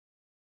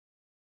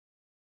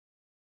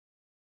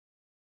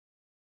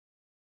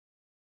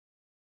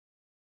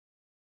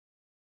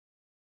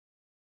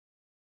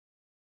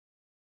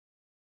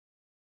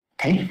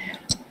Okay.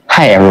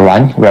 Hi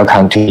everyone,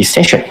 welcome to this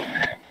session.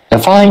 The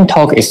following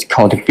talk is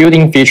called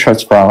Building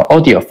Features from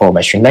Audio for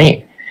Machine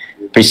Learning,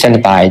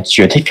 presented by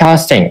Jyotika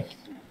Singh.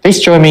 Please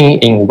join me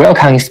in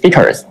welcoming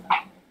speakers.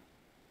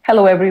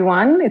 Hello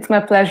everyone, it's my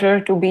pleasure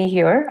to be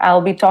here.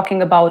 I'll be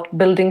talking about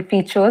building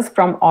features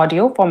from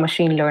audio for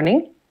machine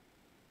learning.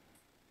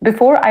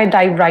 Before I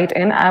dive right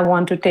in, I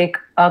want to take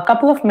a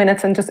couple of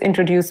minutes and just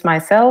introduce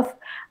myself.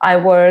 I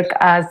work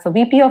as the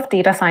VP of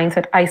Data Science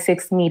at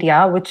i6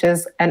 Media, which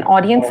is an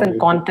audience and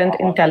content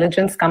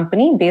intelligence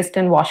company based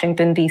in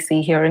Washington,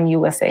 D.C. here in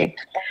USA.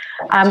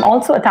 I'm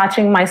also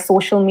attaching my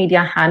social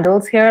media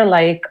handles here,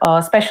 like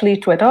especially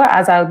Twitter,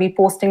 as I'll be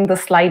posting the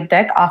slide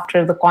deck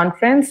after the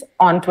conference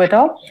on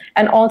Twitter.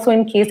 And also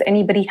in case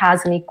anybody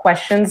has any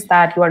questions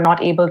that you are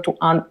not able to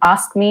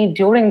ask me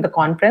during the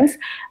conference,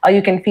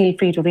 you can feel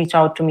free to reach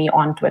out to me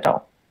on Twitter.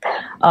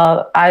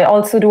 I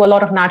also do a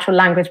lot of natural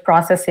language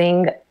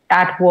processing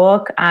at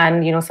work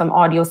and some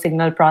audio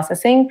signal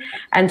processing.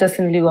 And just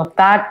in lieu of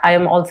that, I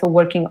am also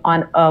working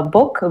on a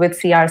book with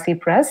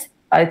CRC Press.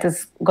 It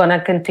is going to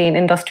contain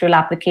industrial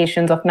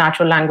applications of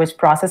natural language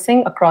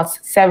processing across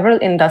several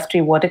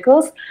industry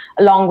verticals,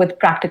 along with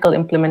practical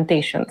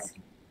implementations.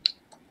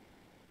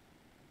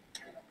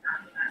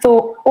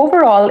 So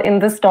overall, in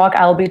this talk,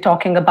 I'll be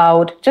talking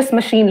about just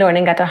machine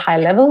learning at a high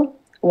level.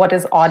 What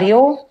is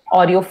audio,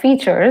 audio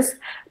features,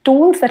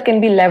 tools that can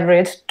be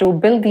leveraged to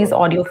build these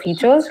audio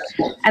features,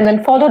 and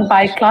then followed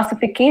by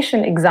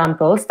classification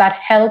examples that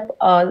help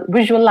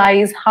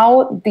visualize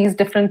how these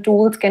different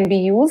tools can be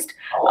used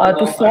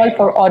to solve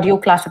for audio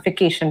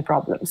classification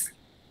problems.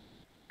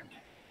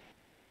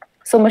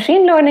 So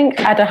machine learning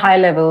at a high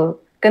level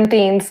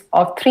contains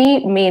of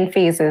three main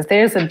phases.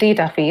 There's a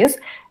data phase,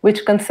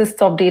 which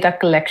consists of data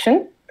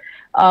collection.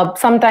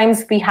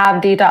 Sometimes we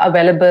have data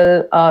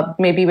available,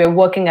 maybe we're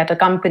working at a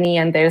company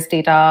and there's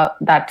data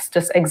that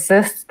just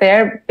exists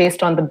there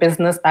based on the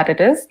business that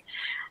it is.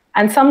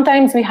 And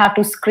sometimes we have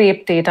to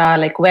scrape data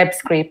like web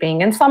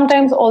scraping, and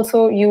sometimes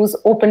also use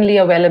openly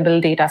available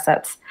data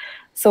sets.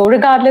 So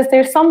regardless,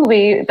 there's some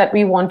way that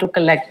we want to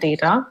collect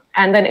data,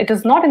 and then it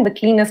is not in the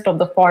cleanest of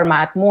the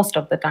format most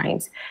of the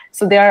times.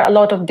 So there are a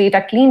lot of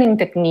data cleaning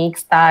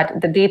techniques that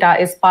the data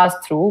is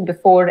passed through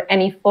before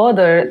any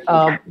further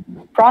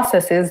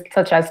processes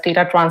such as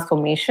data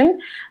transformation.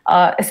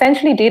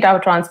 Essentially, data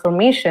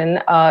transformation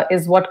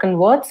is what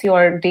converts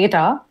your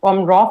data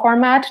from raw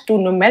format to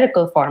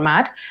numerical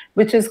format,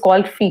 which is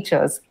called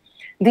features.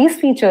 These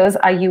features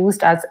are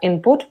used as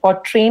input for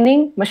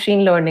training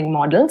machine learning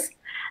models.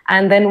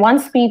 And then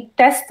once we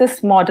test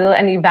this model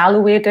and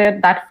evaluate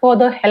it, that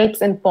further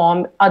helps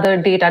inform other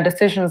data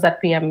decisions that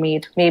we have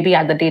made, maybe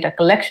at the data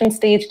collection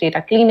stage,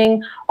 data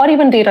cleaning, or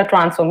even data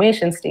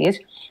transformation stage,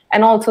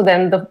 and also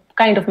then the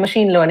kind of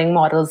machine learning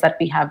models that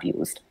we have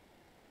used.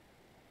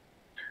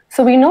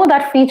 So we know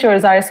that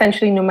features are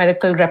essentially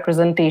numerical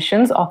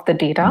representations of the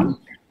data.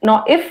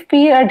 Now, if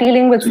we are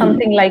dealing with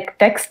something like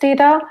text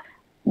data,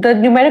 the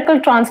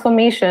numerical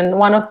transformation,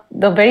 one of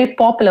the very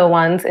popular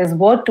ones is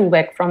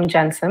word2vec from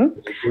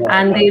Jensen.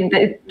 And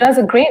it does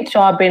a great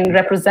job in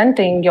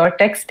representing your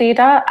text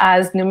data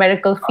as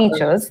numerical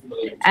features.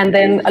 And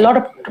then a lot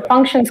of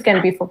functions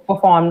can be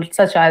performed,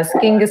 such as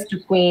king is to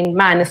queen,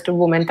 man is to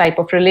woman type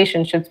of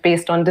relationships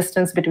based on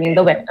distance between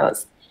the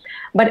vectors.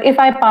 But if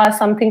I pass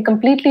something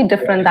completely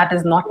different that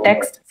is not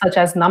text, such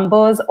as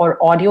numbers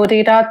or audio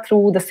data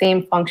through the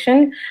same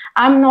function,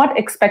 I'm not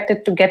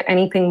expected to get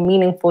anything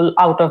meaningful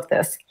out of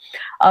this.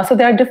 So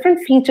there are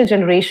different feature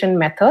generation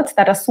methods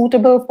that are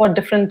suitable for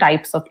different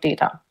types of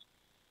data.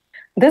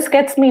 This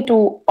gets me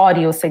to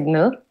audio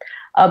signal.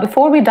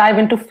 Before we dive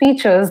into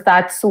features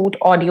that suit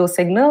audio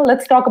signal,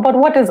 let's talk about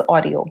what is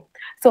audio.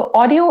 So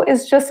audio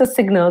is just a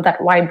signal that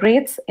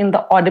vibrates in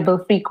the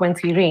audible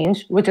frequency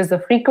range, which is the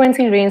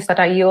frequency range that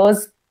our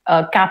ears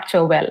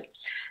capture well.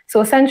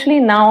 So essentially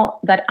now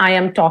that I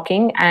am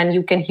talking and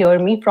you can hear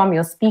me from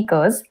your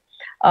speakers,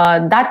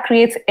 that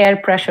creates air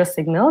pressure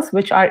signals,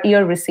 which our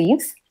ear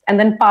receives, and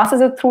then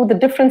passes it through the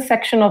different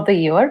section of the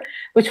ear,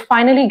 which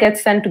finally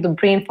gets sent to the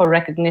brain for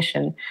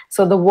recognition.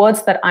 So the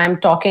words that I'm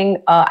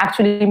talking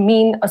actually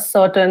mean a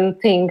certain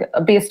thing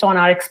based on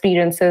our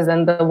experiences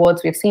and the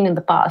words we've seen in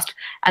the past,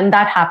 and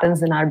that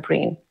happens in our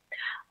brain.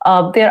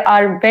 There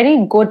are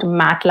very good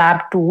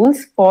MATLAB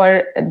tools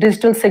for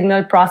digital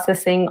signal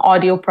processing,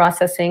 audio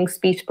processing,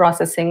 speech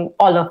processing,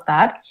 all of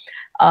that.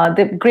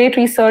 The great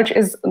research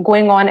is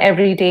going on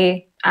every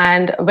day.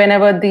 And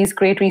whenever these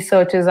great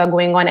researches are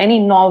going on, any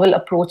novel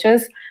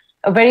approaches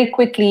very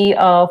quickly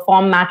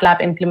form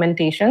MATLAB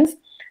implementations.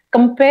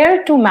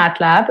 Compared to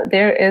MATLAB,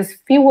 there is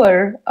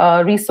fewer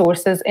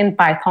resources in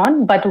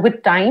Python, but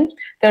with time,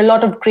 there are a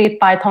lot of great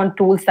Python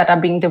tools that are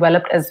being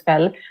developed as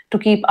well to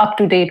keep up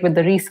to date with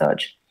the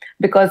research.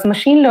 Because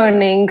machine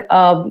learning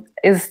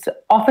is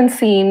often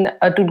seen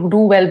to do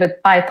well with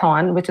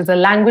Python, which is a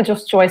language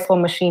of choice for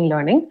machine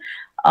learning.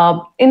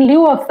 In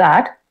lieu of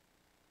that,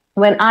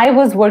 when I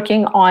was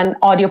working on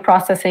audio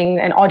processing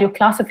and audio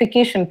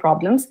classification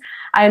problems,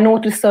 I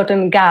noticed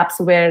certain gaps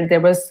where there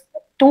was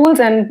tools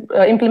and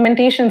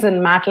implementations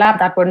in MATLAB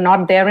that were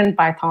not there in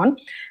Python.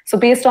 So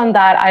based on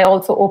that, I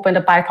also opened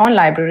a Python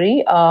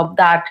library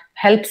that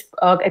helps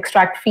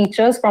extract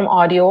features from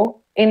audio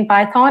in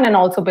Python and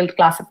also build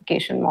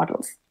classification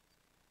models.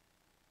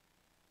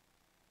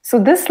 So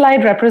this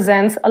slide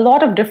represents a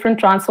lot of different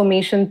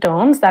transformation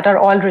terms that are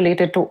all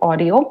related to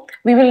audio.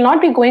 We will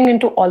not be going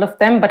into all of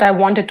them, but I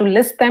wanted to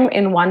list them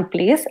in one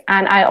place.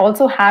 And I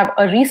also have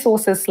a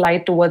resources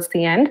slide towards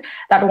the end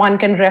that one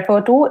can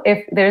refer to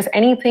if there's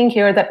anything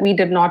here that we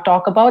did not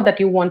talk about that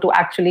you want to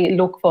actually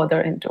look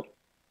further into.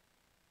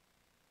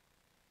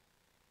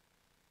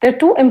 There are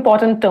two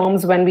important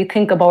terms when we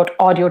think about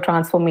audio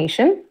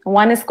transformation.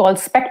 One is called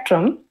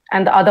spectrum,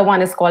 and the other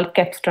one is called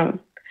cepstrum.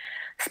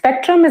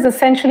 Spectrum is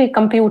essentially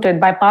computed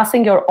by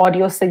passing your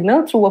audio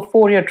signal through a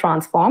Fourier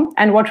transform,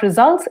 and what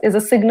results is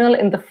a signal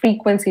in the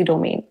frequency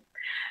domain.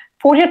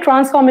 Fourier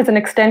transform is an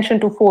extension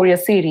to Fourier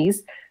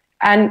series,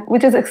 and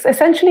which is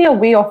essentially a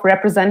way of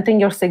representing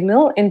your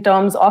signal in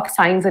terms of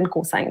sines and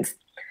cosines.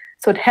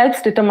 So it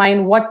helps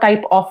determine what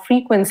type of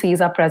frequencies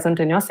are present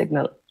in your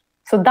signal.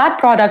 So that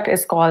product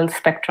is called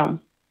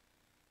spectrum.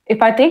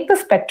 If I take the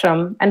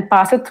spectrum and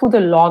pass it through the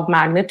log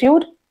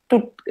magnitude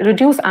to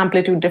reduce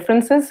amplitude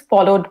differences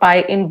followed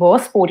by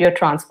inverse Fourier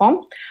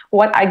transform,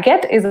 what I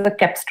get is a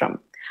cepstrum.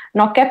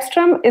 Now,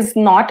 cepstrum is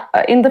not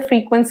in the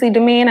frequency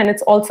domain, and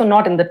it's also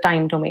not in the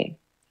time domain.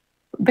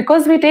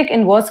 Because we take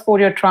inverse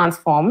Fourier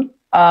transform,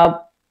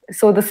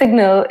 so the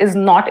signal is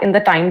not in the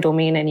time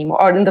domain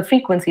anymore, or in the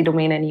frequency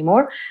domain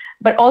anymore,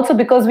 but also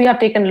because we have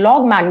taken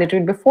log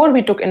magnitude before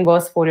we took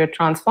inverse Fourier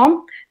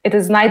transform, it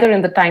is neither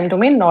in the time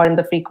domain nor in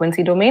the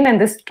frequency domain,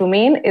 and this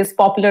domain is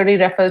popularly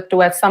referred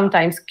to as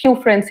sometimes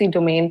Q-frequency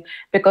domain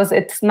because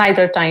it's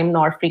neither time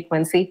nor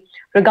frequency.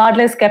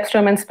 Regardless,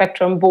 cepstrum and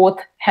spectrum both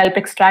help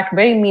extract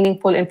very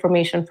meaningful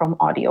information from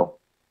audio.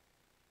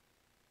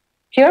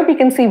 Here we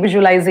can see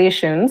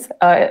visualizations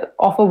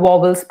of a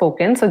vowel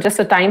spoken. So just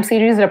a time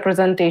series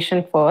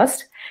representation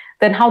first,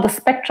 then how the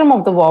spectrum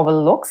of the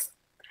vowel looks,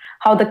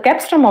 how the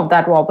cepstrum of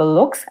that vowel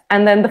looks,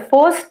 and then the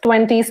first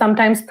 20,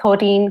 sometimes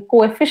 13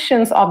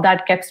 coefficients of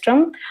that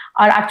cepstrum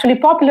are actually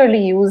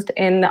popularly used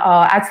in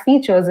as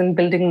features in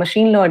building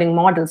machine learning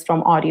models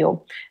from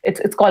audio.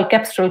 It's called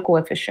cepstral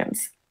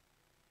coefficients.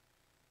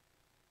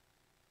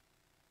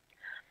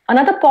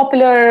 Another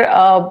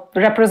popular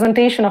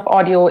representation of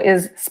audio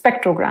is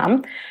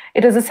spectrogram.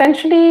 It is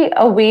essentially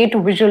a way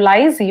to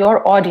visualize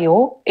your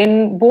audio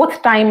in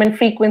both time and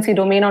frequency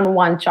domain on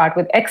one chart,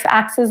 with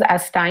x-axis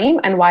as time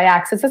and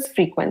y-axis as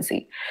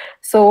frequency.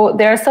 So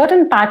there are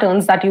certain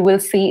patterns that you will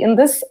see in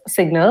this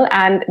signal,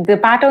 and the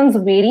patterns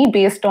vary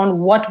based on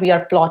what we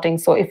are plotting.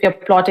 So if you're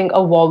plotting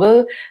a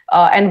vowel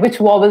and which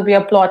vowel we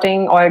are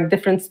plotting, or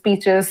different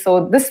speeches,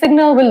 so this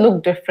signal will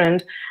look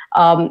different.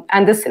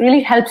 And this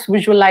really helps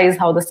visualize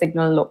how the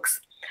signal looks.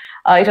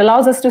 It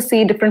allows us to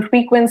see different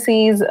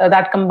frequencies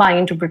that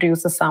combine to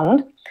produce a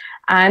sound.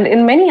 And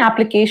in many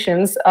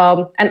applications,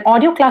 an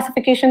audio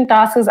classification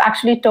task is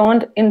actually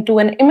turned into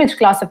an image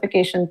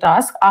classification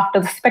task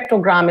after the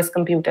spectrogram is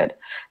computed.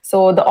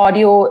 So the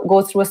audio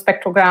goes through a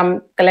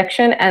spectrogram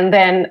collection and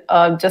then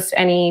just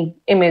any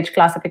image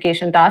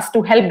classification task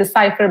to help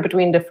decipher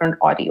between different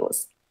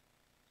audios.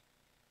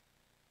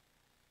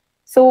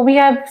 So we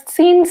have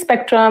seen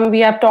spectrum,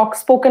 we have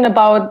spoken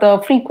about the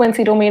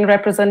frequency domain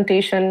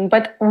representation,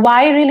 but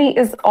why really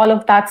is all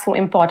of that so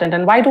important,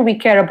 and why do we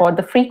care about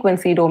the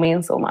frequency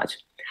domain so much?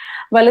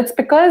 Well, it's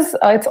because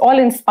it's all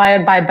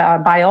inspired by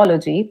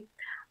biology.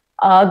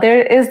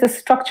 There is this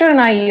structure in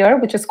our ear,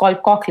 which is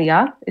called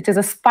cochlea. It is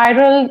a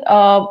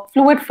spiral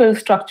fluid-filled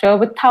structure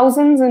with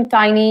thousands of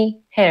tiny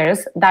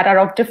hairs that are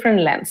of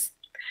different lengths.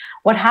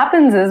 What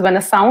happens is when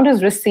a sound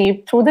is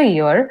received through the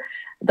ear,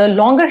 the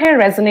longer hair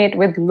resonate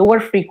with lower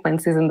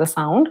frequencies in the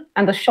sound,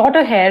 and the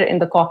shorter hair in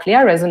the cochlea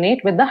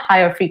resonate with the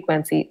higher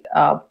frequency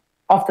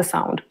of the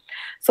sound.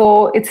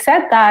 So it's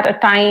said that a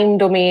time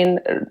domain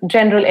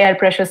general air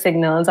pressure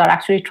signals are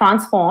actually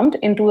transformed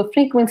into a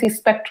frequency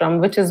spectrum,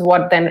 which is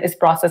what then is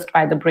processed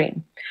by the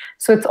brain.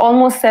 So it's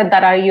almost said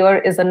that our ear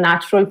is a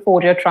natural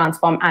Fourier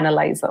transform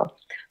analyzer.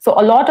 So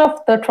a lot of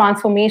the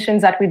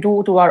transformations that we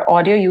do to our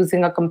audio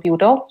using a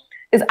computer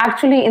is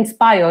actually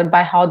inspired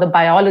by how the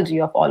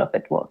biology of all of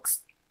it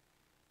works.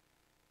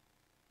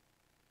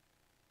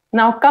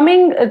 Now,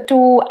 coming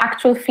to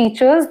actual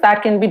features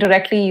that can be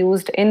directly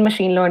used in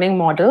machine learning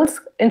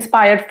models,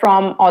 inspired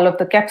from all of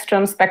the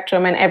cepstrum,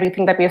 spectrum, and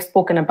everything that we have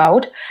spoken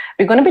about,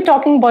 we're going to be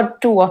talking about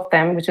two of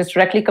them, which is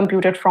directly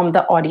computed from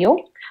the audio.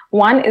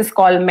 One is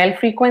called Mel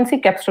frequency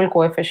cepstral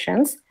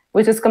coefficients,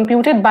 which is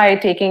computed by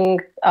taking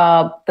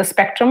the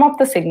spectrum of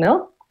the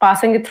signal,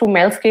 passing it through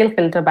Mel scale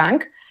filter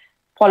bank,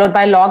 followed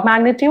by log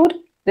magnitude,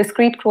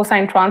 discrete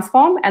cosine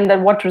transform, and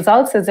then what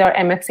results is your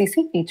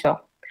MFCC feature.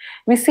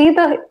 We see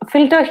the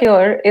filter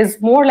here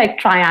is more like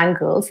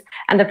triangles,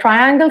 and the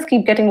triangles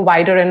keep getting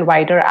wider and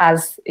wider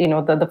as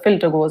the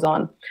filter goes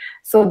on.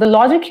 So the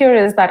logic here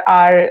is that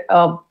our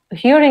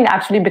hearing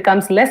actually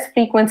becomes less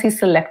frequency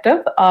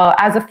selective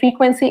as the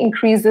frequency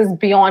increases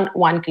beyond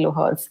 1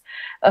 kilohertz.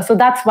 So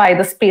that's why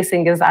the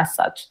spacing is as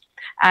such.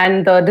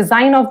 And the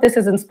design of this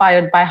is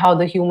inspired by how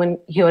the human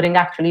hearing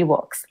actually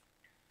works.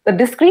 The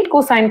discrete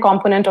cosine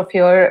component of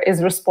here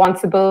is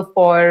responsible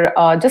for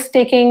just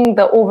taking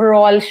the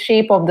overall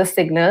shape of the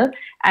signal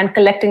and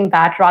collecting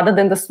that rather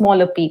than the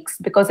smaller peaks,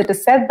 because it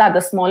is said that the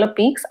smaller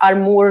peaks are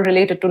more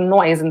related to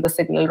noise in the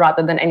signal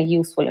rather than any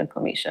useful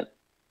information.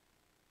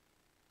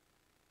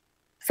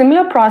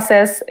 Similar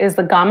process is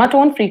the gamma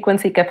tone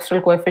frequency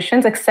cepstral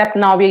coefficients, except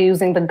now we're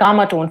using the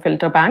gamma tone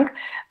filter bank,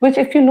 which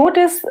if you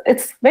notice,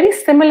 it's very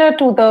similar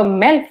to the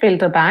MEL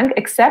filter bank,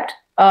 except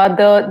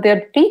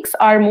their peaks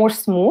are more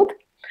smooth.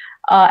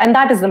 And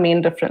that is the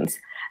main difference.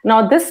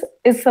 Now, this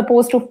is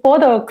supposed to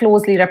further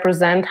closely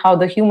represent how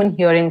the human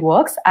hearing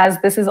works, as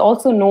this is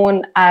also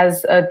known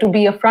as to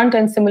be a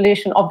front-end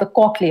simulation of the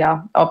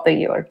cochlea of the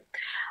ear.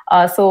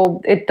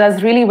 So it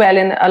does really well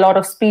in a lot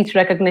of speech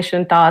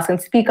recognition tasks and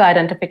speaker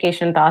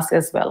identification tasks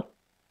as well.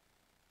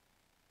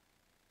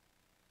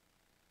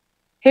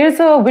 Here's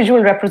a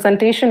visual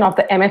representation of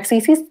the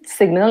MFCC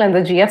signal and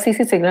the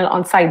GFCC signal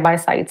on side by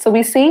side. So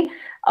we see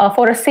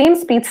for a same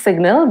speech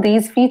signal,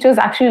 these features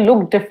actually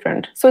look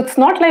different. So it's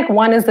not like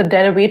one is the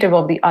derivative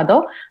of the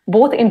other.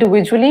 Both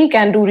individually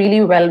can do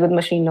really well with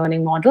machine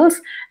learning models,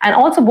 and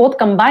also both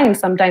combined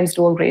sometimes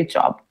do a great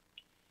job.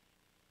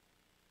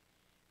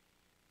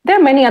 There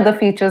are many other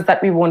features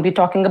that we won't be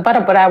talking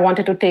about, but I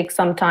wanted to take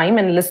some time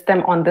and list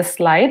them on this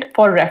slide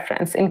for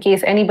reference. In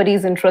case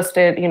anybody's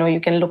interested,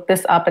 you can look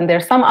this up, and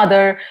there's some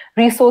other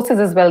resources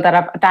as well that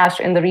I've attached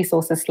in the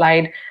resources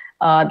slide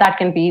that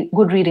can be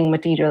good reading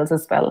materials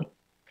as well.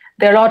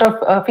 There are a lot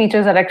of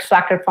features that are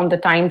extracted from the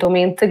time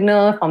domain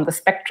signal, from the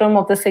spectrum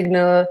of the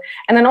signal,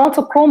 and then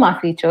also chroma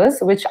features,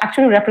 which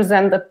actually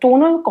represent the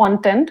tonal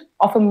content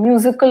of a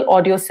musical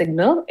audio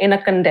signal in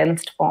a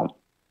condensed form.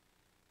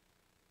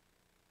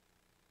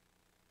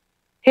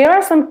 Here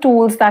are some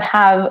tools that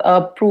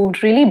have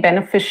proved really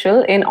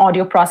beneficial in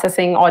audio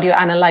processing, audio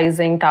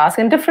analyzing tasks,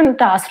 and different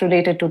tasks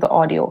related to the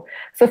audio.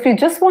 So if you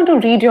just want to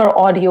read your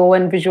audio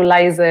and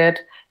visualize it,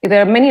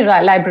 there are many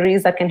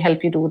libraries that can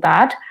help you do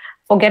that.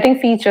 For getting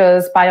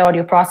features,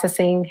 PyAudio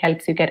processing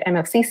helps you get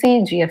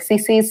MFCC,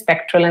 GFCC,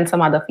 spectral, and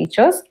some other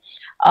features.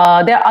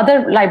 There are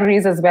other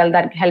libraries as well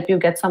that help you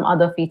get some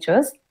other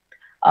features.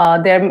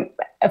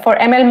 For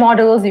ML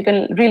models, you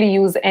can really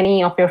use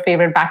any of your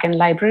favorite backend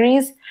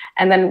libraries.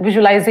 And then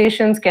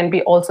visualizations can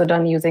be also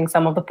done using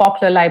some of the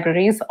popular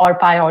libraries or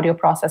PyAudio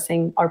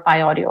processing or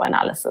PyAudio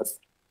analysis.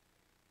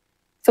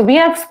 So we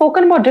have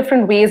spoken about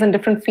different ways and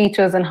different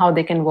features and how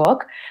they can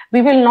work.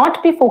 We will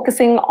not be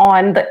focusing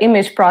on the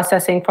image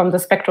processing from the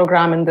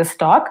spectrogram in this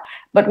talk,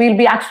 but we'll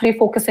be actually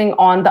focusing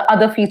on the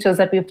other features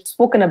that we've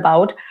spoken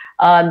about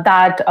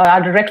that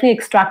are directly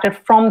extracted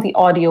from the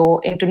audio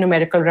into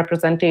numerical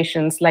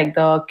representations like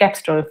the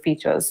cepstral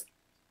features.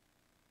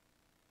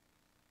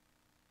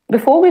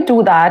 Before we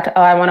do that,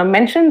 I want to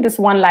mention this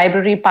one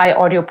library,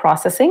 PyAudio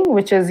processing,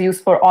 which is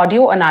used for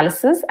audio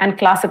analysis and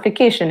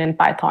classification in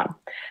Python.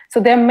 So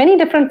there are many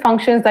different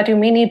functions that you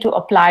may need to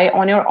apply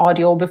on your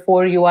audio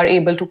before you are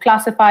able to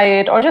classify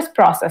it or just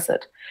process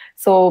it.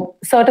 So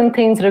certain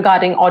things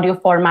regarding audio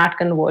format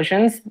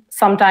conversions,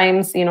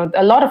 sometimes,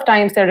 a lot of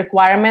times there are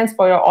requirements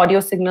for your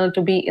audio signal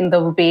to be in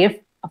the wave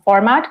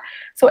format.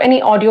 So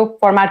any audio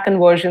format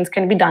conversions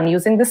can be done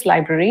using this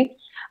library.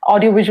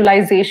 Audio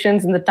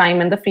visualizations in the time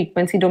and the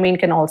frequency domain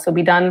can also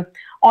be done.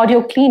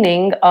 Audio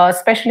cleaning,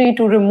 especially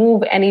to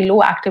remove any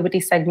low activity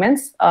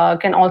segments,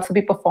 can also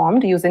be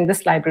performed using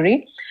this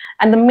library.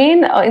 And the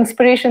main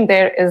inspiration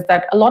there is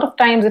that a lot of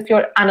times if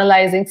you're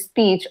analyzing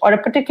speech or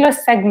a particular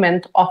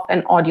segment of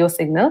an audio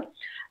signal,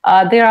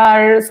 there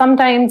are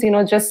sometimes,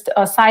 just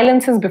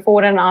silences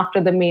before and after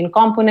the main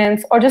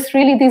components, or just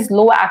really these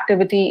low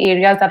activity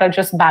areas that are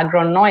just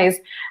background noise.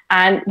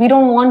 And we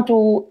don't want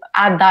to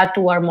add that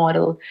to our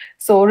model.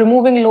 So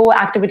removing low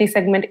activity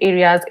segment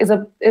areas is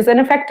an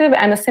effective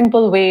and a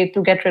simple way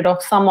to get rid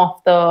of some of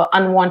the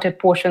unwanted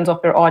portions of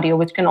your audio,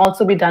 which can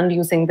also be done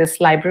using this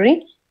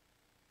library.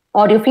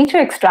 Audio feature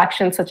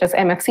extraction such as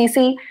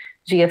MFCC,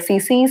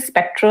 GFCC,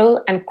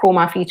 spectral, and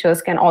chroma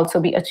features can also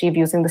be achieved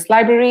using this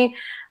library.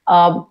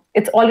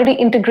 It's already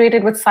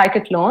integrated with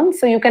scikit-learn,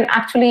 so you can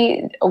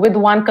actually, with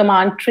one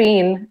command,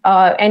 train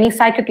any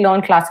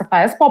scikit-learn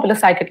classifiers, popular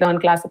scikit-learn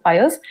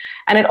classifiers,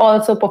 and it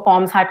also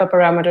performs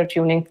hyperparameter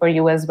tuning for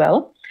you as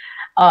well.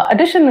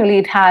 Additionally,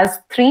 it has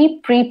 3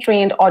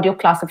 pre-trained audio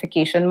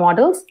classification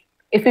models.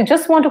 If you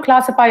just want to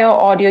classify your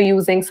audio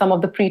using some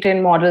of the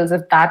pre-trained models,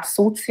 if that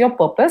suits your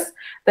purpose,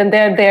 then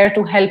they're there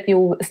to help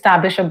you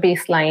establish a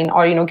baseline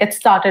or get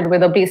started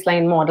with a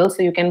baseline model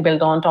so you can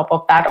build on top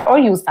of that or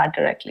use that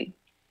directly.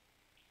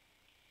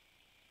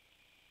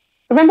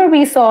 Remember,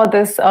 we saw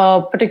this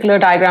particular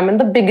diagram in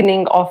the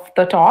beginning of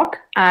the talk,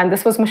 and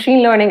this was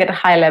machine learning at a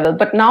high level.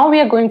 But now we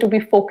are going to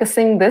be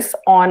focusing this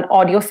on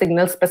audio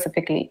signals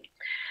specifically.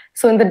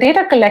 So in the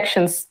data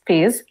collections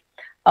phase,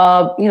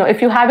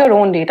 if you have your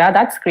own data,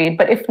 that's great.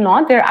 But if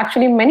not, there are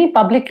actually many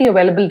publicly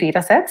available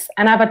data sets.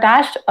 And I've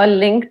attached a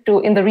link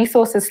in the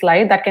resources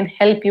slide that can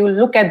help you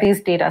look at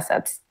these data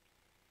sets.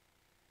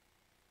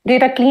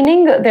 Data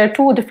cleaning, there are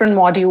two different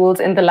modules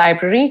in the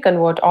library: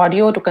 convert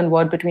audio to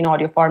convert between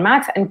audio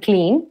formats, and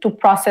clean to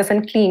process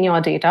and clean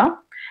your data.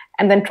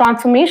 And then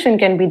transformation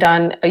can be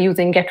done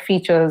using get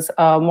features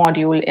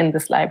module in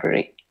this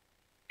library.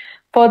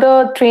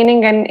 Further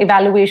training and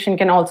evaluation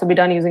can also be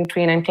done using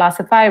train and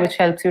classify, which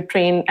helps you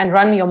train and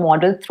run your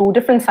model through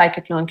different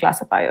scikit-learn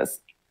classifiers.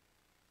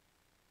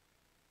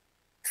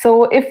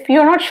 So if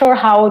you're not sure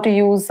how to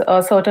use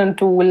a certain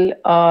tool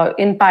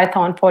in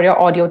Python for your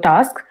audio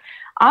task,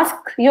 ask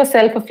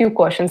yourself a few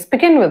questions.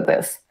 Begin with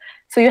this.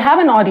 So you have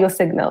an audio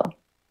signal.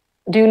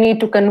 Do you need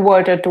to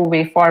convert it to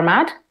wave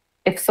format?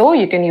 If so,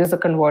 you can use the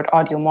convert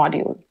audio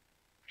module.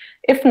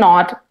 If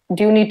not,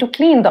 do you need to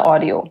clean the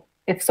audio?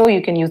 If so,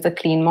 you can use the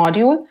clean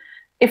module.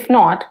 If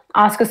not,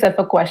 ask yourself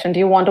a question. Do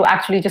you want to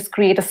actually just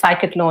create a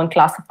scikit-learn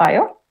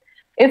classifier?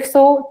 If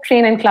so,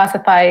 train and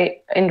classify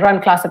in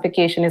run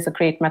classification is a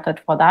great method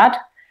for that.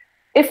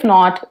 If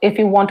not, if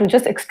you want to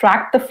just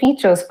extract the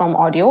features from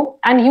audio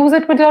and use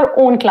it with your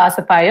own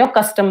classifier, your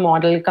custom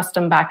model,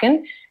 custom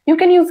backend, you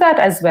can use that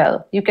as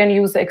well. You can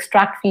use the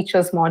extract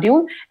features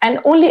module and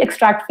only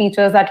extract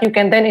features that you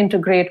can then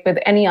integrate with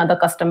any other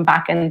custom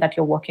backend that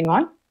you're working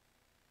on.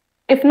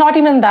 If not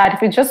even that,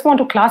 if you just want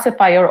to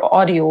classify your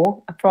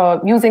audio for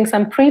using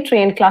some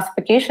pre-trained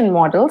classification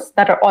models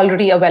that are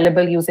already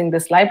available using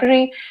this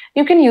library,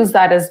 you can use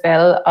that as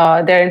well.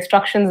 There are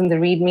instructions in the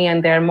README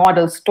and there are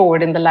models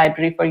stored in the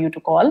library for you to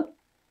call.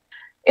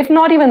 If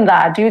not even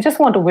that, you just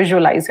want to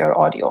visualize your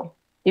audio,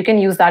 you can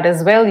use that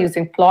as well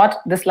using plot.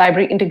 This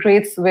library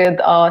integrates with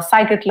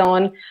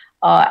scikit-learn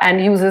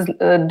and uses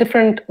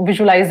different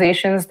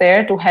visualizations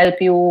there to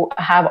help you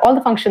have all the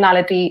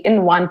functionality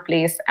in one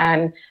place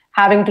and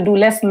having to do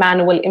less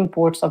manual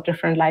imports of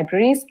different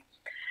libraries.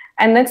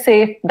 And let's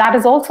say that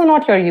is also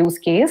not your use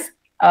case.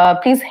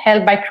 Please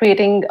help by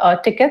creating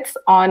tickets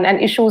on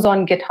and issues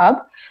on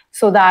GitHub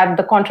so that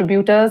the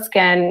contributors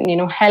can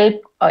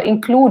help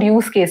include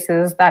use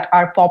cases that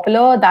are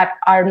popular that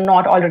are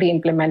not already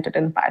implemented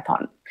in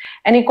Python.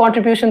 Any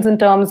contributions in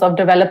terms of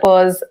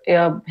developers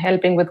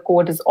helping with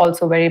code is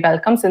also very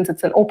welcome since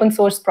it's an open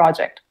source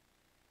project.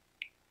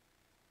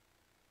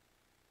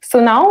 So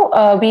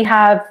now we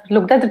have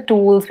looked at the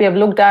tools, we have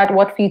looked at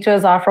what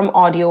features are from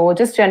audio,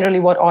 just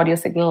generally what audio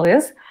signal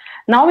is.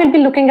 Now we'll be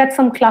looking at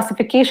some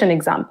classification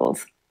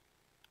examples.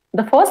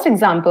 The first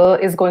example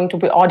is going to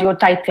be audio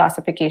type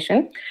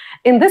classification.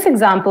 In this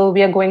example,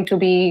 we are going to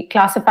be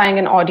classifying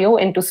an audio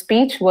into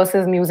speech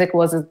versus music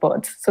versus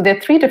birds. So there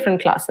are three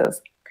different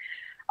classes.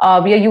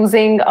 We are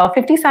using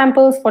 50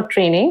 samples for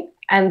training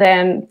and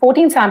then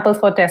 14 samples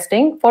for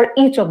testing for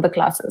each of the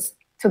classes.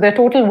 So there are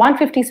total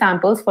 150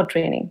 samples for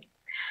training.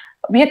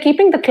 We are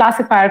keeping the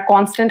classifier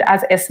constant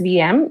as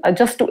SVM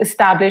just to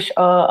establish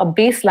a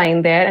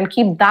baseline there and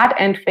keep that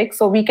end fixed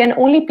so we can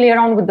only play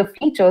around with the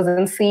features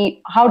and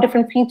see how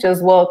different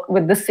features work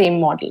with the same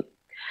model.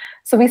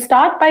 So we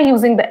start by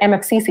using the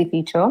MFCC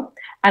feature,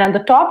 and on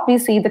the top we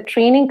see the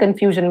training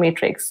confusion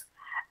matrix.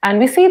 And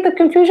we see the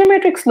confusion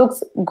matrix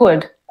looks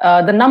good.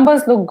 The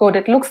numbers look good.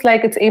 It looks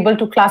like it's able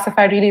to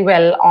classify really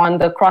well on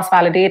the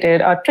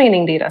cross-validated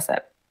training data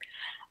set.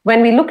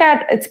 When we look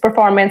at its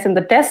performance in the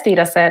test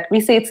data set,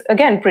 we see it's,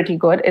 again, pretty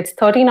good. It's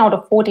 13 out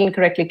of 14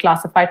 correctly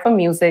classified for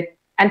music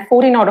and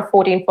 14 out of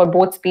 14 for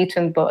both speech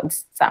and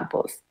birds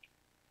samples.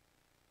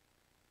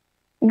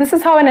 This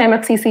is how an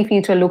MFCC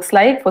feature looks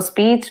like for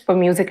speech, for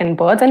music, and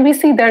birds. And we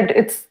see that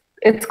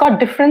it's got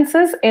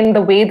differences in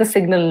the way the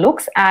signal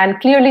looks. And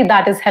clearly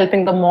that is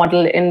helping the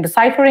model in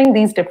deciphering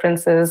these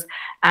differences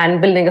and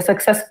building a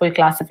successful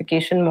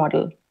classification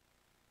model.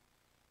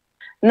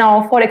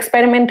 Now, for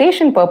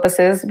experimentation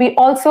purposes, we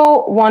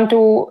also want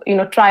to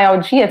try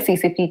out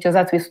GFCC features,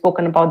 as we've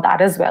spoken about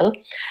that as well.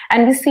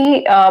 And we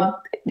see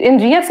in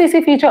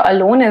GFCC feature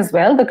alone as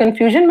well, the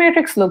confusion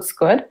matrix looks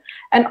good.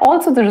 And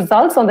also the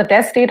results on the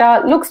test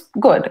data looks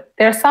good.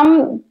 There are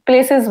some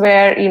places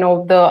where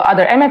the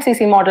other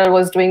MFCC model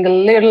was doing a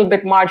little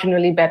bit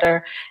marginally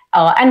better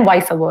and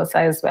vice versa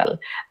as well.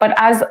 But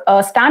as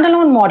a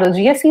standalone model,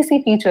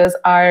 GFCC features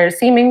are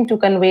seeming to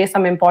convey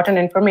some important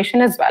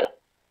information as well.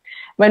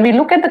 When we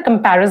look at the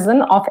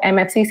comparison of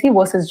MFCC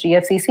versus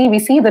GFCC, we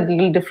see the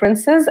little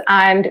differences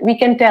and we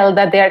can tell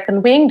that they are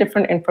conveying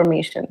different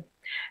information.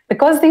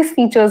 Because these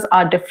features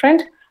are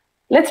different,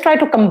 let's try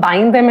to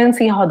combine them and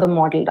see how the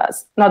model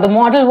does. Now, the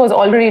model was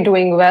already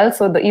doing well,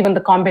 so even the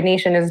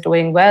combination is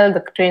doing well.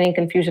 The training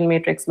confusion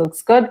matrix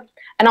looks good,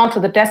 and also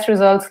the test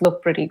results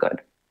look pretty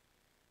good.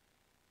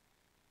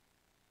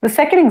 The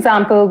second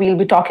example we'll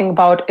be talking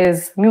about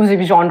is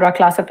music genre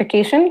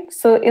classification.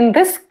 So in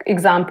this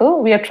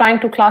example, we are trying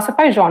to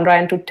classify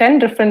genre into 10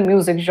 different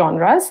music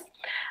genres.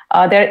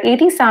 There are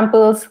 80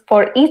 samples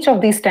for each of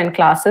these 10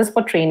 classes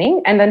for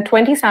training, and then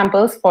 20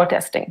 samples for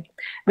testing.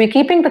 We're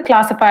keeping the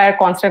classifier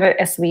constant at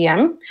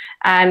SVM,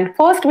 and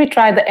first we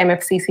try the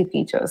MFCC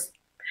features.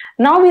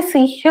 Now we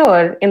see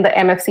here in the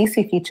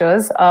MFCC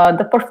features,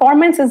 the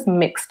performance is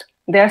mixed.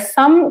 There are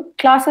some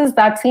classes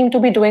that seem to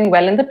be doing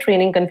well in the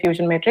training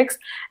confusion matrix,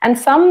 and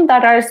some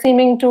that are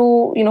seeming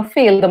to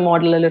fail the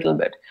model a little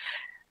bit.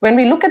 When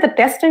we look at the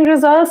testing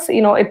results,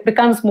 it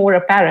becomes more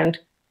apparent.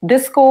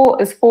 Disco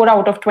is 4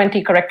 out of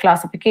 20 correct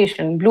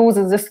classification. Blues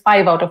is just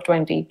 5 out of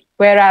 20.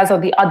 Whereas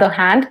on the other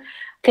hand,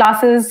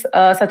 classes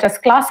such as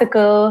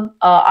classical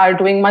are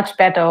doing much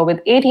better with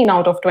 18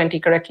 out of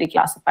 20 correctly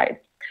classified.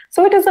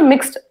 So it is a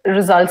mixed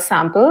results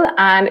sample,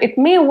 and it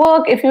may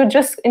work if you're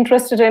just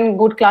interested in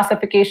good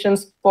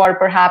classifications for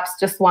perhaps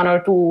just 1 or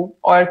 2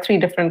 or 3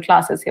 different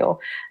classes here.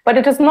 But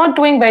it is not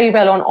doing very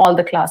well on all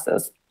the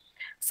classes.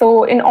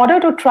 So in order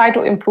to try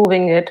to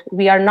improving it,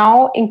 we are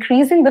now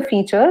increasing the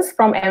features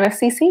from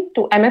MFCC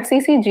to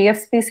MFCC,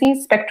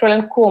 GFCC, spectral,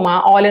 and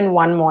chroma all in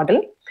one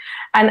model.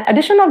 And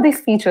addition of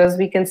these features,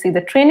 we can see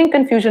the training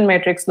confusion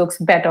matrix looks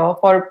better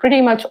for pretty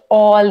much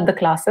all the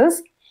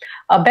classes.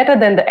 Better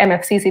than the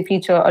MFCC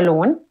feature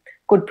alone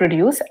could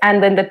produce.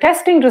 And then the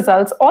testing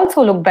results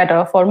also look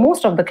better for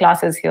most of the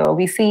classes here.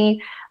 We see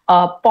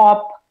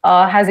pop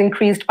has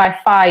increased by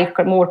 5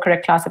 more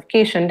correct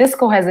classification.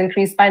 Disco has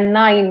increased by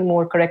 9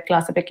 more correct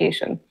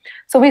classification.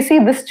 So we see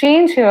this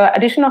change here,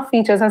 addition of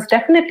features has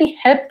definitely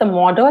helped the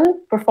model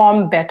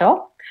perform better.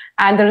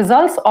 And the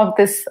results of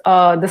this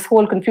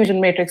whole confusion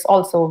matrix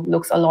also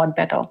looks a lot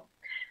better.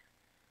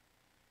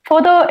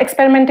 Further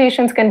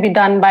experimentations can be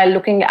done by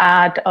looking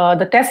at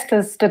the test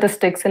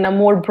statistics in a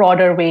more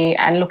broader way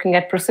and looking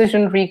at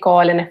precision,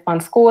 recall, and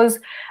F1 scores.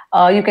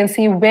 You can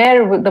see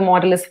where the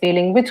model is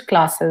failing, which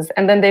classes,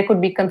 and then there could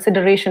be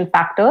consideration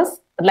factors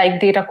like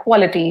data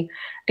quality,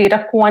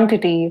 data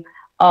quantity.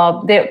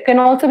 There can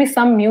also be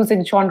some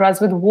music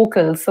genres with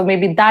vocals, so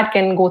maybe that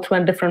can go through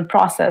a different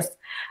process.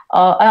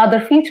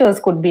 Other features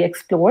could be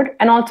explored,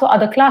 and also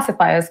other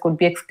classifiers could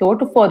be explored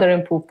to further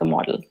improve the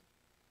model.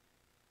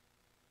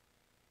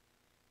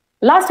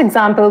 Last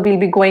example we'll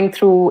be going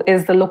through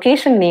is the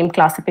location name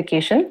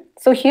classification.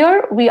 So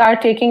here we are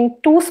taking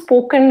 2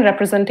 spoken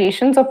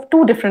representations of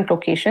 2 different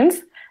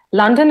locations,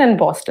 London and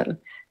Boston.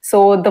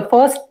 So the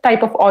first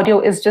type of audio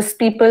is just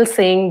people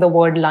saying the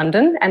word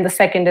London, and the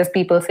second is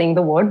people saying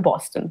the word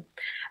Boston.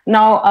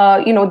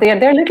 Now,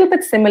 they're a little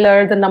bit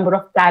similar, the number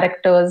of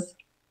characters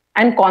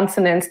and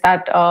consonants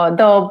that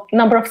the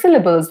number of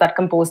syllables that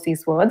compose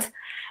these words.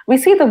 We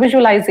see the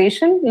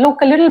visualization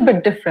look a little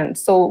bit different.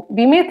 So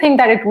we may think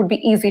that it would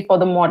be easy for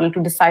the model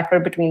to decipher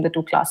between the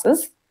 2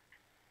 classes.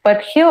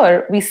 But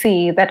here we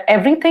see that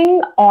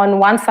everything on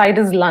one side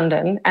is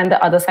London and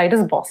the other side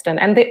is Boston,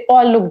 and they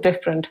all look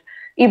different,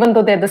 even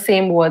though they're the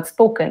same word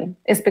spoken.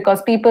 It's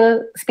because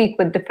people speak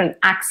with different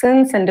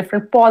accents and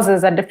different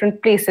pauses at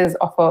different places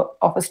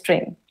of a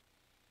string.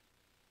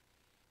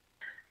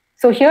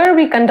 So here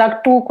we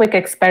conduct 2 quick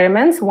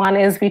experiments. One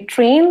is we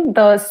train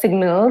the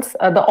signals,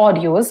 the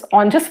audios,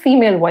 on just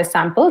female voice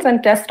samples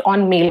and test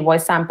on male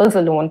voice samples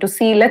alone to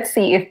see, let's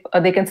see if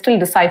they can still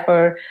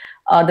decipher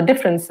the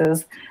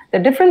differences. The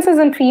differences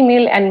in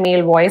female and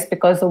male voice,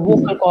 because the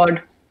vocal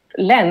cord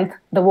length,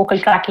 the vocal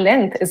tract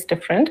length is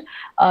different.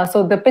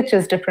 So the pitch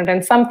is different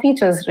and some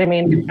features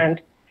remain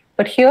different.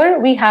 But here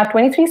we have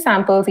 23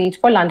 samples each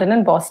for London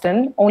and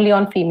Boston, only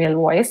on female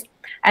voice.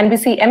 And we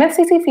see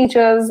MFCC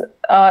features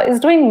is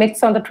doing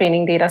mix on the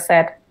training data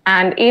set,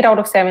 and 8 out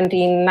of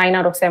 17, 9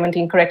 out of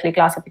 17 correctly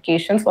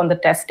classifications on the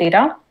test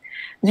data.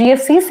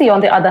 GFCC,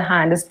 on the other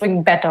hand, is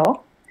doing better.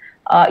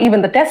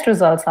 Even the test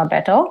results are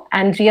better.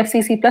 And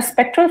GFCC plus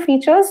spectral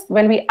features,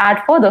 when we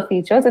add further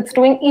features, it's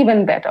doing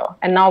even better.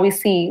 And now we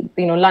see,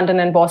 London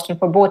and Boston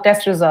for both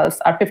test results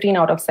are 15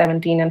 out of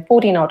 17 and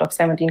 14 out of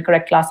 17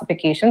 correct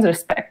classifications,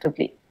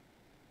 respectively.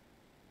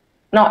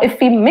 Now, if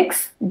we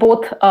mix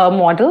both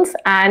models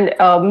and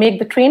make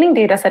the training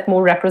data set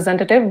more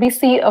representative, we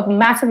see a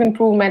massive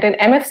improvement in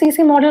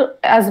MFCC model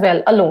as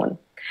well alone.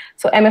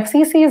 So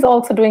MFCC is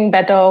also doing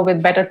better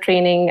with better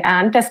training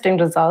and testing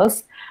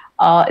results.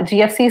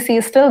 GFCC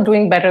is still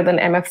doing better than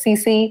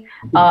MFCC,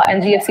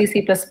 and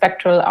GFCC plus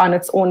spectral on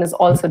its own is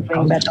also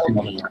doing better.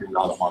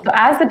 So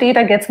as the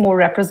data gets more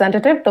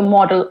representative, the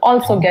model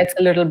also gets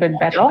a little bit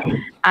better.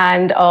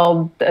 And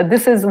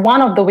this is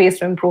one of the ways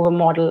to improve a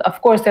model. Of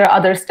course, there are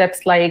other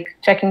steps like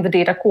checking the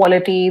data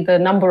quality, the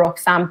number of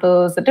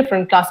samples, the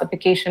different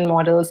classification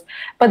models.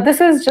 But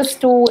this is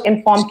just to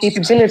inform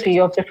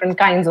capability of different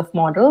kinds of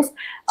models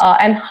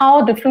and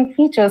how different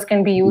features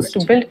can be used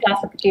to build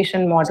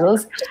classification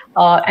models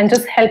and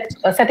just help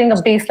setting a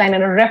baseline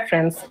and a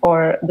reference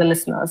for the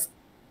listeners.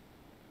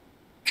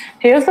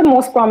 Here's the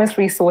most promised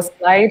resource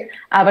slide.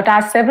 I've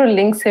attached several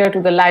links here to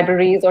the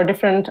libraries or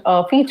different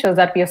features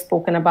that we have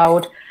spoken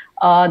about.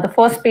 The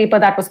first paper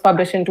that was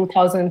published in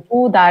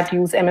 2002 that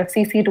used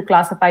MFCC to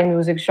classify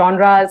music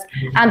genres,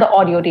 and the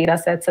audio data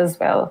sets as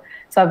well.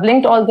 So I've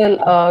linked all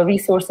the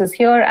resources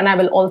here, and I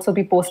will also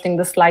be posting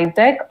the slide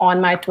deck on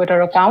my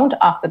Twitter account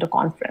after the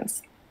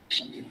conference.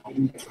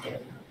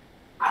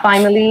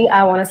 Finally,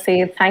 I want to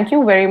say thank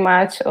you very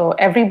much,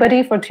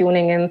 everybody, for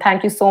tuning in.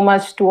 Thank you so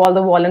much to all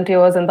the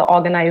volunteers and the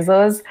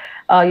organizers.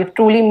 You've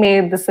truly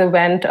made this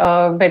event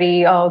a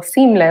very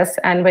seamless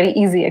and very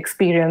easy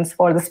experience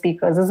for the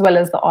speakers as well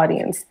as the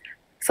audience.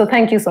 So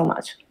thank you so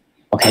much.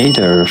 Okay,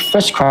 the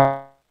first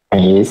question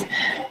is,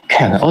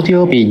 can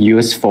audio be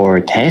used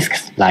for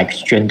tasks like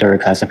gender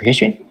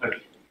classification?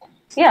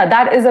 Yeah,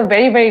 that is a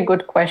very, very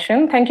good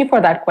question. Thank you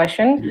for that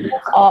question.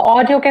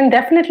 Audio can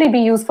definitely be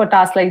used for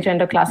tasks like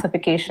gender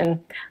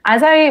classification.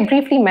 As I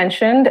briefly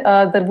mentioned,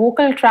 the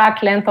vocal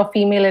tract length of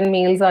female and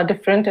males are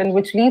different, and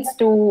which leads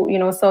to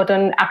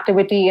certain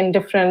activity in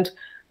different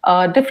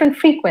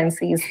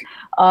frequencies.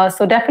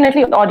 So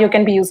definitely audio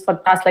can be used for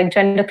tasks like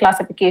gender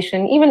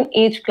classification, even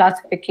age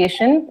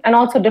classification, and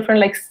also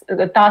different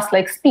tasks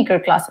like speaker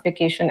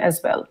classification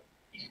as well.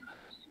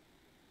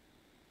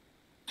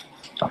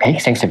 Okay,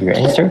 thanks for your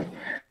answer.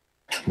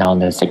 Now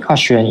the second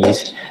question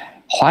is,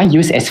 why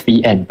use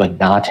SVM but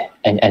not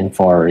NN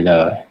for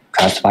the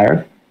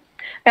classifier?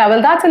 Yeah,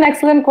 well, that's an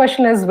excellent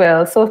question as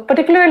well. So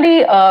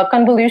particularly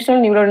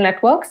convolutional neural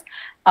networks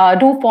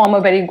do form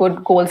a very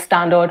good gold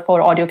standard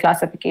for audio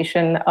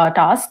classification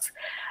tasks.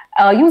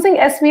 Using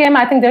SVM,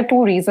 I think there are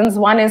two reasons.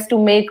 One is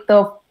to make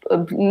the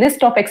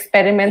list of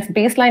experiments,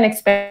 baseline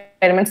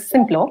experiments,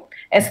 simpler.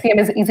 SVM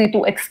is easy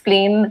to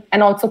explain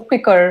and also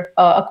quicker,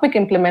 a quick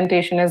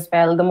implementation as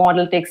well. The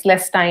model takes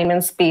less time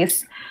and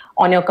space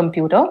on your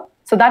computer.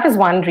 So that is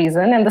one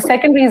reason. And the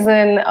second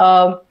reason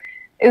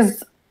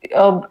is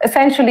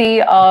essentially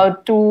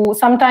to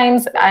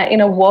sometimes in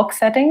a work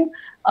setting,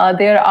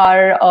 there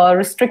are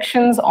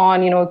restrictions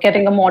on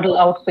getting a model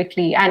out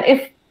quickly. And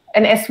if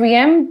an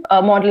SVM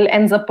model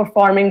ends up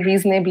performing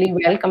reasonably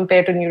well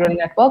compared to neural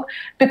network,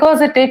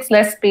 because it takes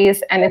less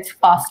space and it's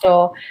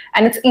faster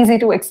and it's easy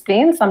to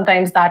explain,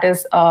 sometimes that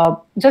is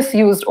just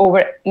used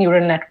over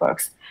neural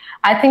networks.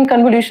 I think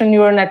convolutional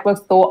neural networks,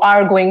 though,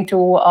 are going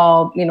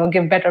to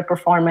give better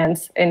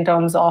performance in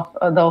terms of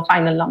the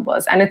final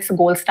numbers. And it's a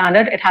gold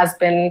standard. It has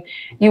been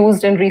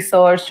used in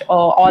research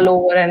all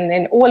over and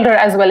in older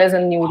as well as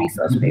in new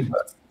research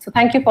papers. So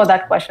thank you for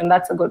that question.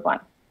 That's a good one.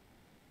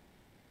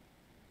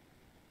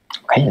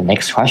 Okay, the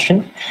next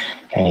question.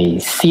 A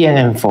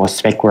CNN for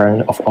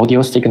spectrum of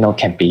audio signal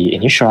can be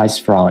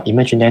initialized from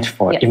ImageNet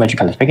for image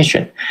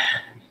classification.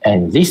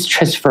 And this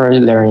transfer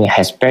learning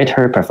has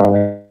better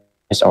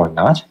performance or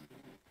not?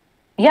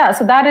 Yeah,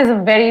 so that is a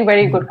very,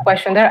 very good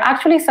question. There are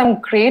actually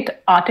some great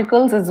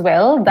articles as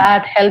well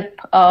that help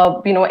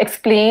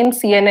explain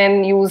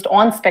CNN used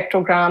on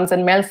spectrograms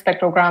and MEL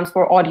spectrograms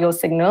for audio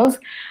signals.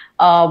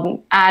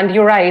 And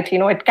you're right,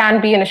 it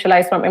can be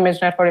initialized from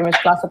ImageNet for image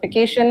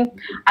classification.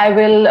 I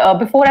will,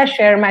 before I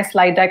share my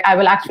slide deck, I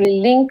will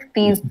actually link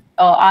these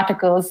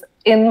articles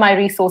in my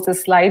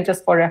resources slide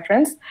just for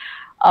reference.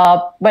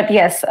 But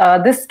yes,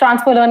 this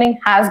transfer learning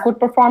has good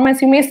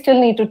performance. You may still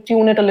need to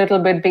tune it a little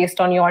bit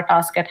based on your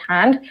task at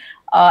hand.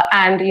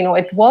 And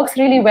it works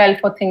really well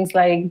for things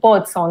like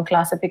bird song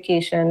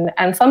classification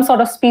and some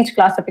sort of speech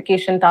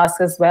classification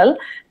tasks as well.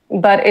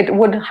 But it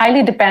would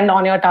highly depend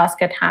on your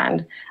task at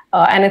hand.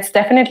 And it's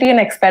definitely an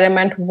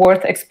experiment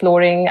worth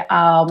exploring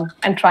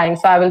and trying.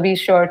 So I will be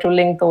sure to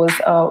link those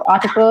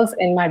articles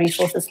in my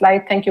resources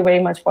slide. Thank you very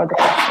much for the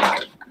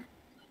question.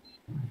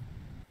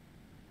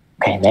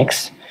 Okay,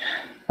 next.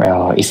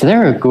 Well, is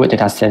there a good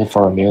data set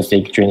for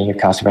music training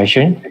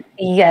classification?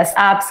 Yes,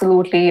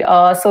 absolutely.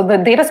 So the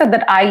data set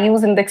that I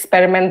use in the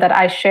experiment that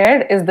I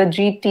shared is the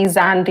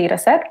GTZAN data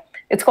set.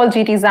 It's called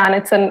GTZAN.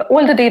 It's an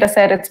older data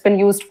set. It's been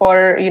used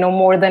for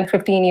more than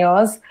 15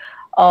 years.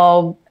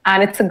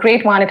 And it's a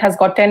great one. It has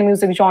got 10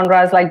 music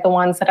genres like the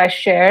ones that I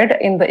shared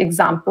in the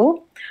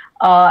example.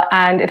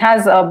 And it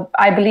has,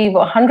 I believe,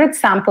 100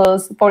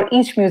 samples for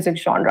each music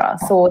genre.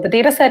 So the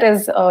data set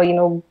is,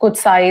 good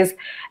size.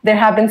 There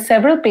have been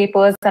several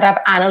papers that have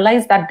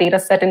analyzed that data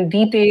set in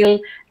detail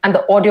and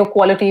the audio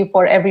quality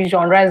for every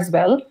genre as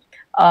well.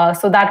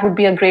 So that would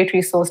be a great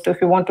resource too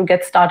if you want to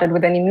get started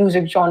with any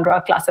music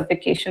genre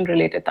classification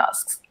related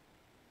tasks.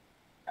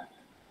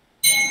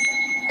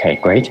 Okay,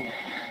 great.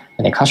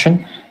 The next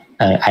question.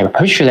 I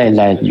appreciate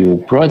that you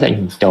brought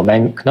in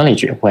domain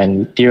knowledge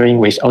when dealing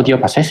with audio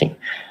processing,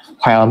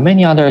 while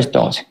many others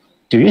don't.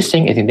 Do you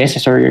think it is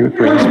necessary to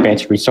bring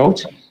better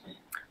results?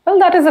 Well,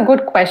 that is a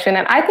good question.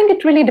 And I think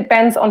it really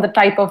depends on the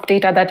type of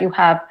data that you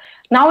have.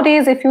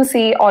 Nowadays, if you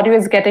see, audio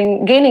is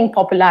gaining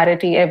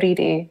popularity every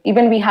day.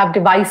 Even we have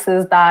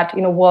devices that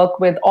work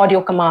with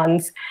audio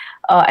commands.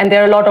 And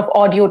there are a lot of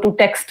audio to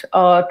text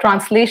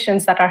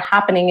translations that are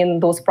happening in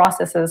those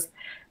processes.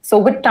 So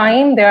with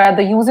time,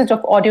 the usage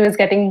of audio is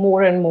getting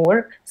more and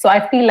more. So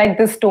I feel like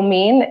this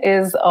domain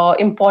is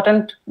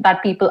important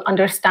that people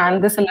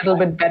understand this a little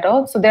bit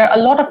better. So there are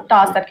a lot of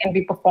tasks that can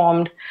be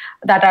performed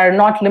that are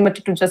not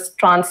limited to just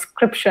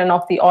transcription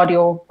of the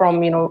audio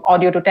from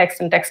audio to text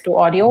and text to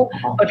audio,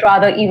 but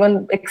rather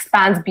even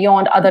expands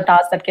beyond other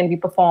tasks that can be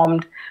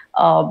performed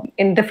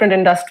in different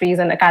industries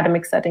and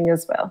academic setting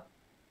as well.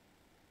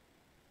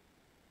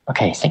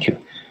 Okay, thank you.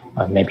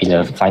 Maybe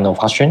the final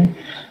question.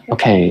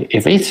 Okay,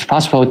 if it's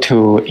possible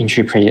to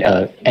interpret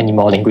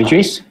animal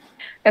languages?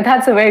 And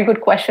that's a very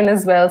good question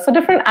as well. So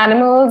different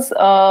animals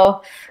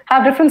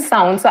have different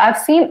sounds. So I've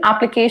seen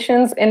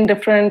applications in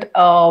different,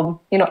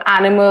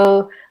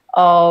 animal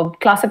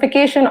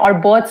classification or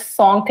bird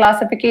song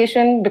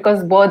classification,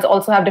 because birds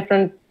also have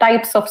different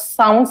types of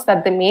sounds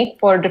that they make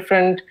for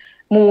different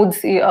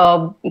moods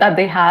that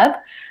they have.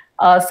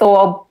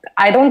 So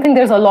I don't think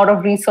there's a lot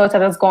of research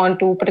that has gone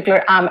to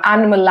particular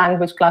animal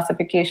language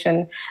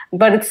classification,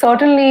 but it's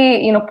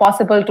certainly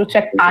possible to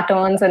check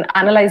patterns and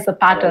analyze the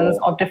patterns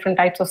of different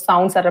types of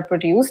sounds that are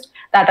produced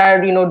that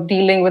are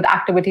dealing with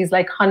activities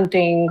like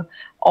hunting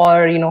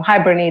or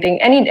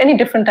hibernating, any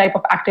different type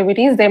of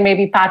activities. There may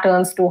be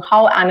patterns to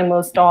how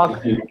animals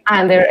talk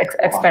and their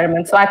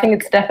experiments. So I think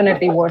it's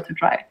definitely worth a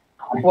try,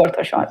 worth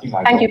a shot.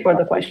 Thank you for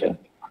the question.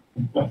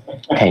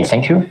 Okay,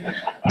 thank you.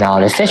 Now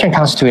the session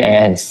comes to an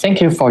end.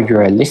 Thank you for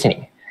your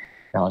listening.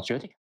 Now,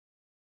 Jyotika.